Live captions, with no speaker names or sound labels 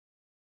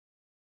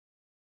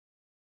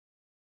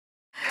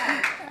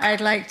I'd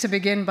like to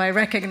begin by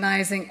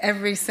recognizing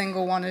every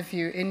single one of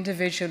you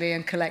individually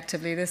and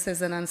collectively. This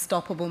is an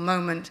unstoppable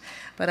moment,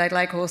 but I'd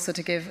like also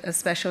to give a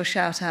special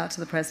shout out to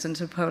the President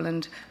of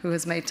Poland, who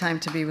has made time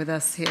to be with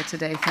us here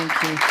today. Thank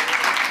you.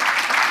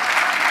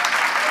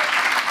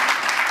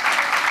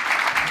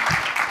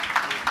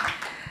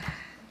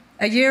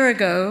 A year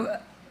ago,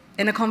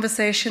 in a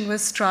conversation with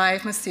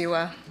Strive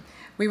Masiwa,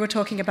 we were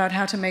talking about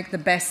how to make the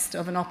best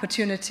of an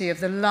opportunity of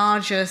the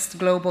largest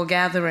global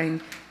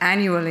gathering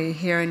annually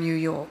here in New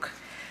York,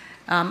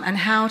 and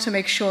how to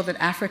make sure that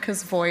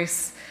Africa's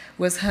voice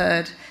was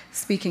heard,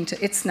 speaking to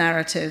its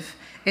narrative,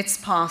 its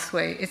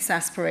pathway, its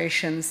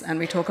aspirations. And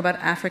we talk about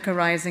Africa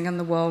rising and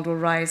the world will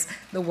rise,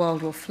 the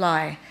world will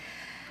fly.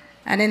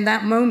 And in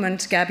that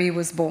moment, Gabi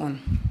was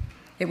born.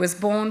 It was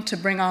born to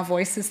bring our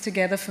voices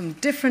together from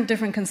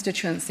different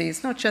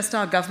constituencies, not just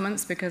our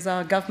governments, because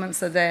our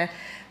governments are there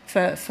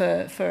for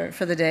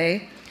the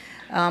day,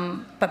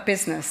 but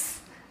business,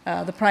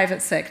 the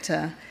private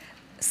sector,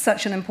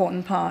 such an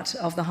important part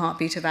of the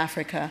heartbeat of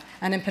Africa,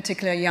 and in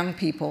particular young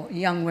people,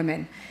 young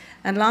women.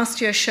 And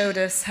last year showed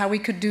us how we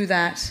could do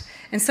that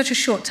in such a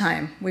short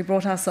time. We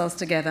brought ourselves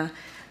together,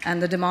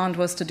 and the demand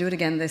was to do it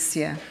again this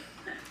year.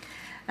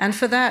 And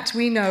for that,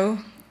 we know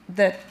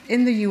that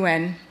in the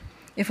UN,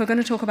 if we're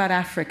going to talk about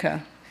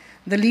Africa,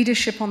 the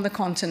leadership on the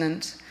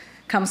continent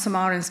comes from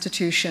our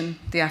institution,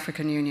 the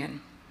African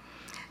Union.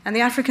 And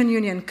the African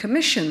Union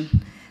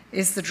Commission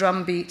is the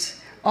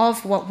drumbeat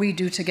of what we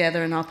do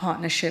together in our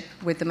partnership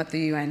with them at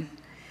the UN,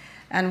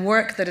 and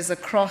work that is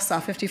across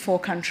our 54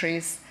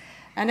 countries.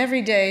 And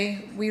every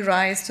day we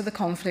rise to the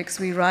conflicts,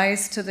 we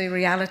rise to the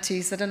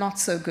realities that are not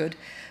so good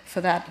for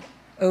that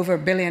over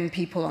 1 billion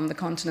people on the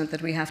continent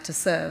that we have to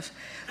serve.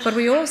 But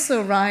we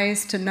also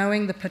rise to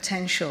knowing the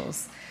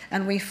potentials,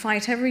 and we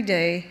fight every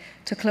day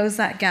to close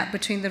that gap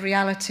between the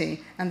reality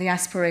and the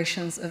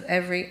aspirations of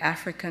every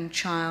African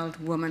child,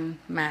 woman,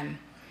 man.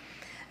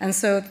 And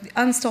so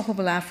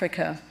Unstoppable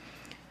Africa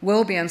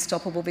will be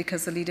unstoppable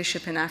because the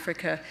leadership in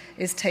Africa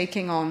is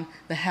taking on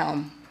the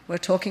helm. We're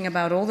talking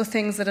about all the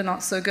things that are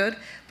not so good,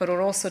 but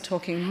we're also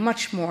talking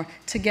much more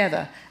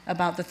together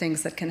about the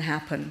things that can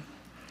happen.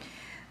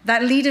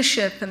 That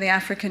leadership in the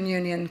African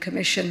Union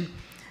Commission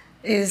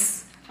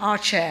is our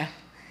chair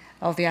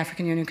of the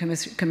African Union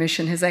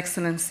Commission, His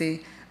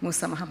Excellency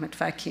Moussa Mahamat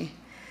Faki.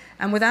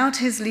 And without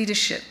his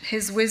leadership,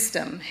 his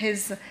wisdom,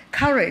 his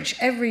courage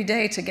every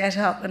day to get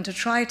up and to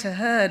try to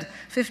herd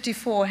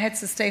 54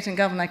 heads of state and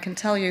government, I can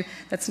tell you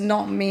that's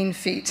not mean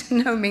feat,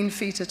 no mean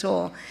feat at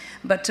all,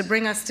 but to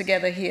bring us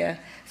together here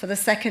for the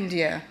second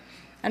year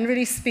and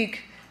really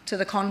speak to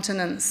the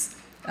continent's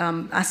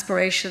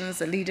aspirations,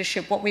 the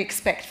leadership, what we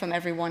expect from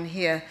everyone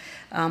here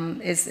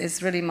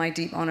is really my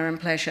deep honor and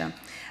pleasure.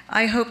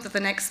 I hope that the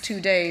next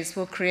 2 days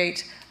will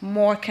create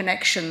more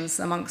connections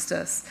amongst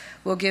us,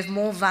 will give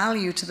more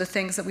value to the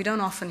things that we don't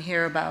often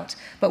hear about,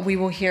 but we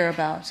will hear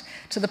about,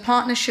 to the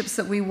partnerships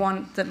that we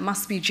want that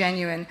must be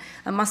genuine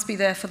and must be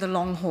there for the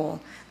long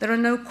haul. There are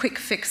no quick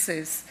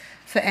fixes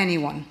for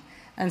anyone,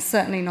 and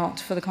certainly not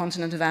for the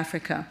continent of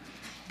Africa.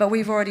 But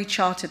we've already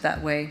charted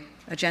that way,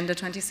 Agenda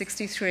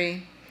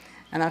 2063,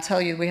 and I'll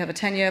tell you, we have a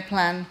 10-year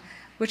plan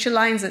which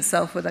aligns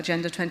itself with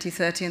Agenda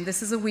 2030, and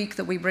this is a week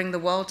that we bring the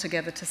world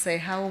together to say,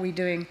 how are we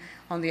doing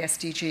on the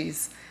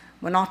SDGs?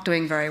 We're not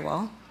doing very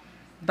well,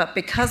 but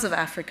because of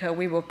Africa,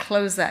 we will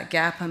close that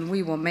gap and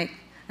we will make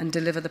and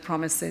deliver the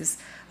promises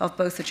of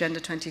both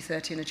Agenda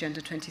 2030 and Agenda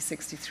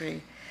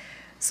 2063.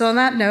 So on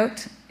that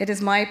note, it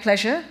is my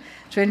pleasure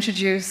to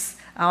introduce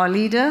our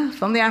leader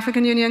from the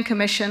African Union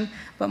Commission,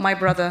 but my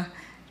brother,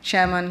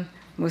 Chairman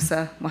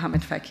Moussa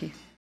Mahamat Faki.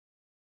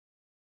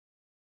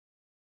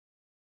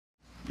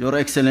 Your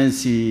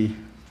Excellency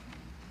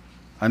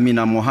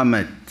Amina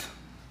Mohammed,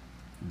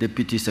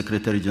 Deputy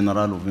Secretary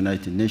General of the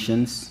United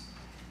Nations,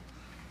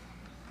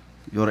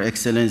 Your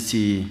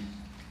Excellency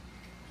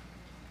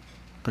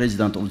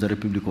President of the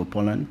Republic of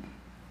Poland,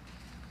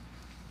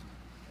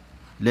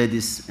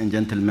 ladies and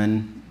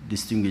gentlemen,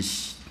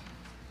 distinguished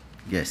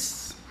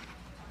guests.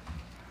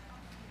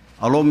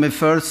 Allow me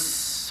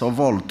first of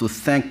all to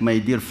thank my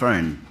dear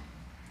friend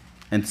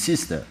and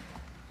sister,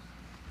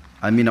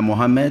 Amina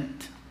Mohammed,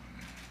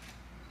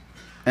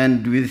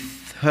 and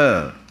with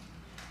her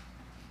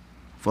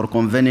for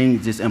convening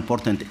this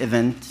important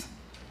event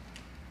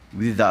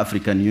with the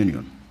African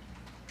Union.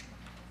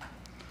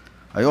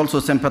 I also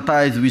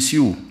sympathize with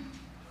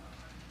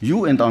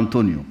you and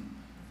Antonio,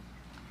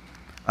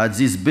 at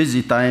this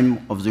busy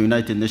time of the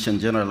United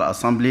Nations General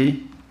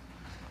Assembly,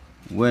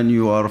 when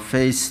you are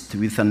faced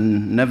with a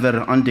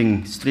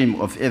never-ending stream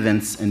of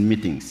events and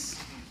meetings.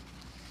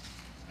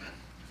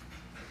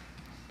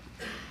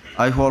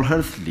 I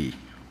wholeheartedly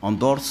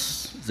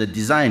endorse the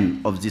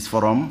design of this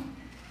forum,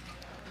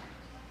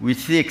 which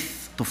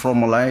seeks to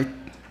formulate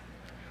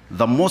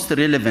the most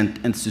relevant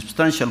and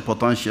substantial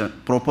potential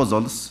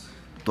proposals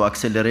to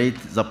accelerate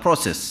the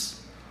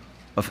process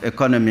of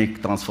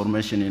economic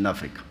transformation in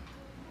Africa.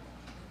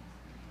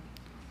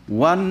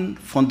 One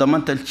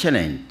fundamental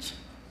challenge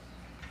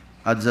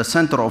at the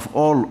center of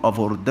all of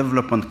our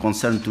development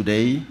concern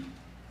today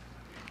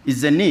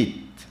is the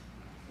need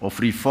of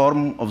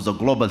reform of the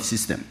global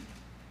system,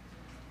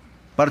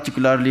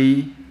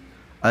 particularly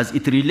as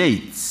it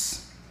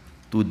relates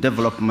to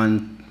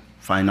development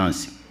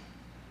financing.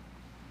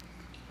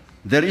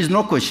 There is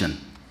no question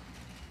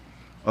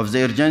of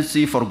the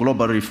urgency for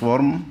global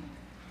reform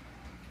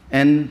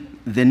and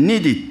the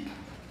needed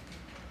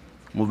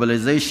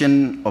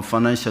mobilization of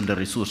financial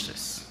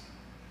resources.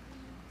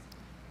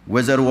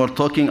 Whether we're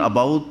talking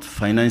about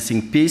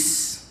financing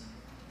peace,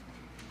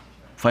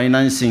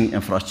 financing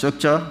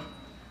infrastructure,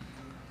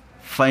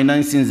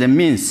 financing the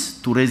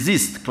means to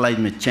resist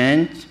climate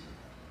change,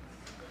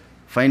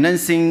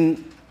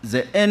 financing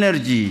the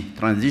energy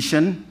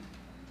transition,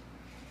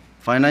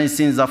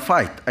 financing the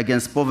fight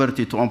against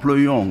poverty to employ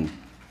young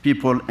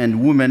people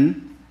and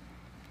women,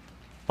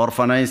 or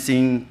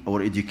financing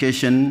our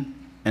education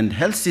and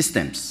health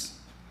systems,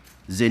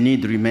 the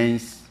need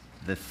remains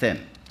the same.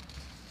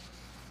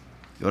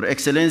 Your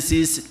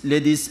Excellencies,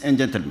 ladies and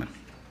gentlemen,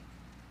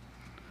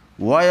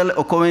 while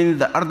echoing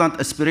the ardent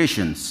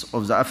aspirations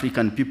of the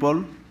African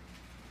people,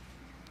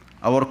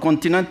 our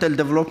Continental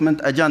Development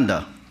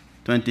Agenda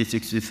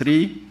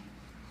 2063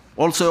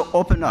 also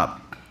opened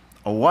up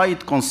a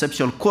wide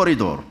conceptual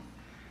corridor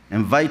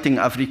inviting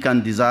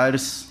African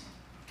desires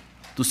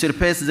to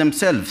surpass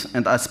themselves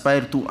and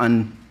aspire to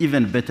an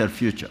even better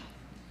future.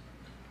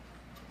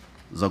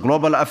 The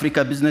Global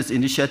Africa Business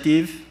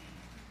Initiative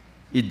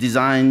is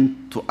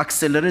designed to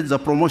accelerate the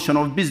promotion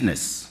of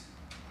business,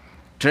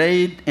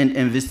 trade, and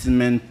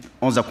investment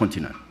on the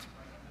continent.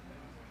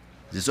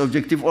 This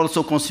objective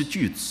also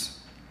constitutes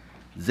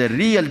the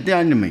real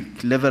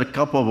dynamic lever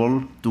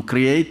capable to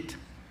create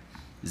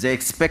the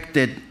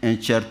expected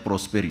and shared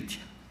prosperity.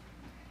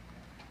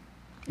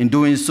 In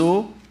doing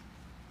so,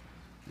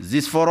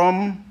 this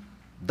forum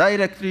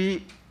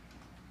directly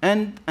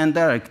and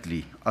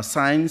indirectly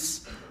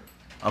assigns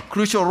a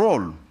crucial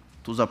role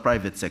to the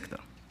private sector.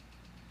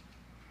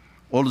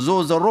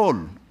 Although the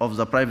role of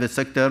the private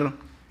sector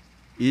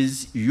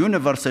is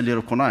universally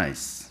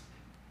recognized,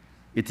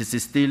 it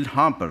is still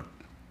hampered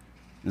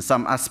in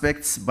some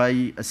aspects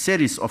by a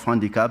series of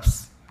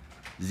handicaps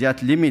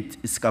that limit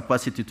its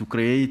capacity to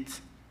create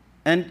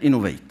and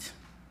innovate.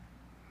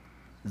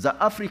 The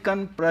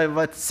African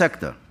private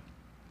sector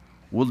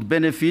would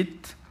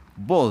benefit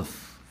both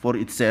for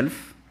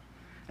itself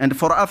and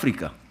for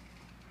Africa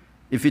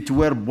if it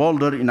were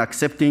bolder in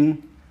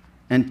accepting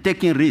and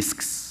taking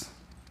risks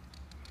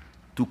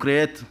to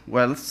create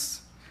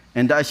wealth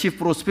and achieve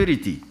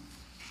prosperity.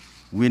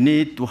 We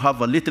need to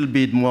have a little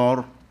bit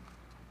more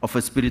of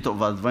a spirit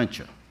of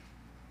adventure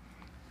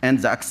and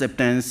the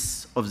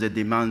acceptance of the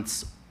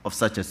demands of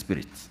such a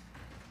spirit.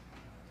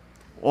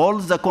 All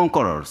the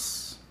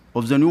conquerors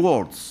of the New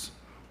World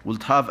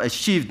would have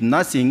achieved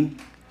nothing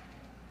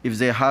if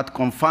they had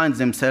confined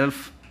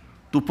themselves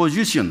to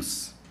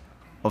positions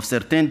of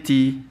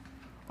certainty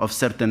of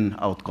certain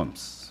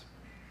outcomes.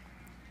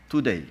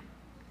 Today,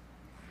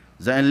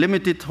 the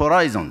unlimited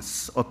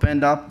horizons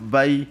opened up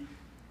by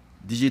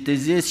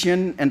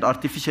digitization and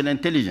artificial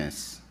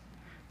intelligence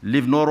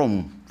leave no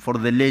room for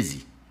the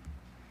lazy,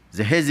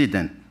 the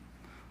hesitant,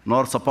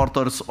 nor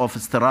supporters of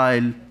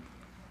sterile,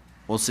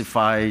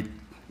 ossified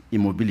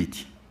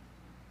immobility.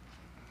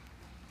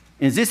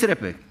 In this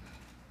respect,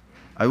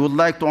 I would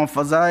like to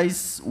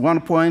emphasize one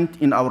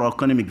point in our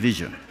economic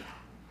vision,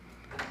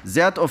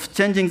 that of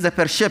changing the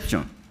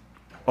perception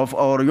of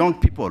our young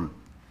people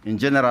in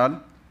general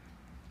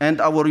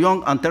and our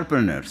young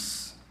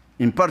entrepreneurs,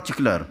 in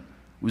particular,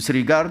 with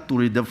regard to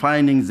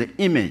redefining the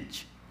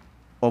image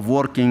of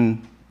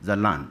working the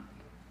land.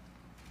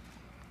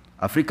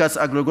 Africa's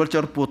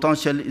agricultural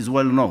potential is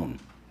well known.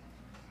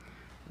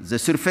 The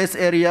surface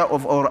area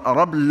of our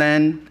Arab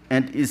land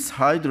and its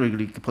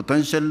hydraulic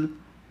potential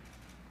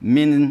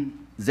mean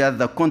that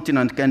the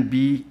continent can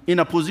be in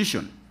a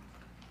position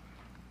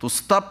to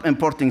stop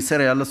importing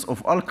cereals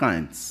of all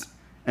kinds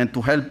and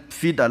to help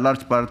feed a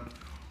large part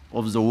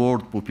of the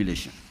world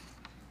population.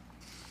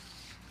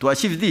 To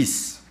achieve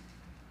this,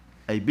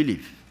 I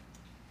believe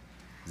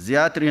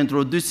that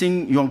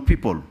reintroducing young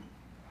people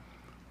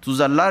to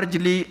the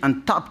largely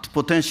untapped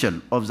potential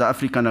of the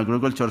African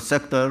agricultural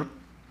sector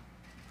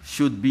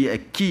should be a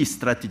key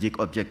strategic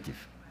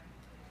objective.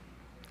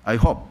 I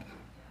hope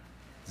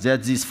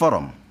that this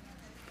forum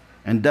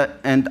and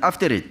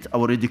after it,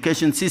 our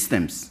education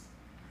systems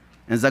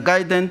and the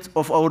guidance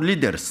of our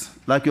leaders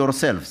like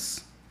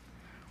yourselves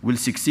will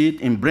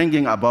succeed in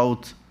bringing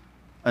about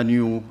a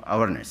new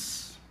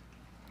awareness.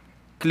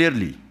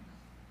 Clearly,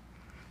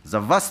 the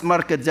vast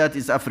market that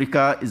is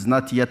Africa is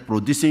not yet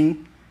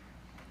producing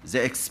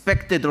the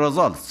expected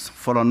results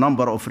for a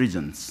number of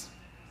regions,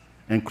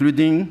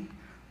 including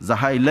the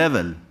high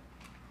level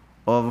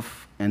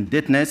of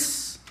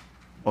indebtedness,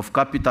 of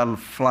capital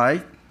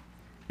flight,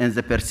 and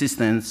the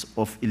persistence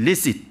of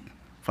illicit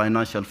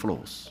financial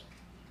flows.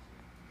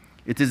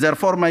 It is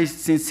therefore my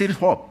sincere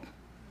hope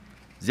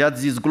that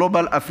this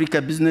Global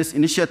Africa Business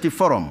Initiative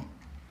Forum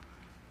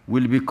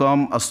will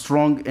become a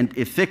strong and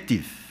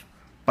effective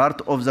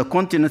part of the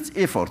continent's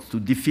effort to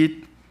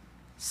defeat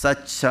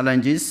such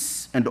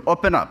challenges and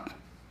open up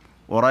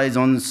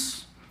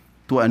horizons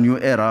to a new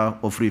era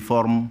of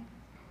reform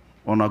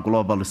on a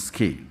global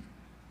scale.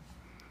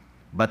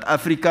 But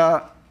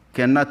Africa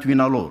cannot win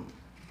alone,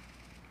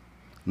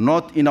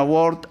 not in a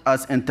world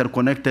as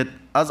interconnected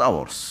as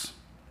ours.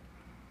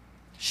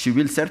 She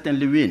will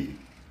certainly win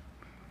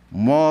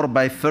more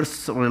by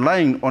first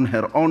relying on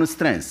her own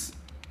strengths,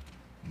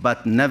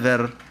 but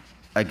never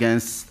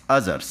against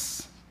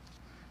others,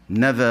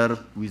 never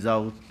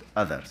without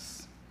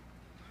others.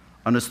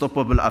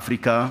 Unstoppable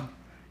Africa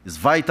is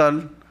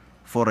vital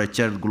for a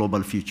shared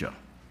global future.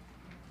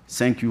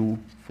 Thank you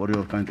for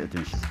your kind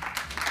attention.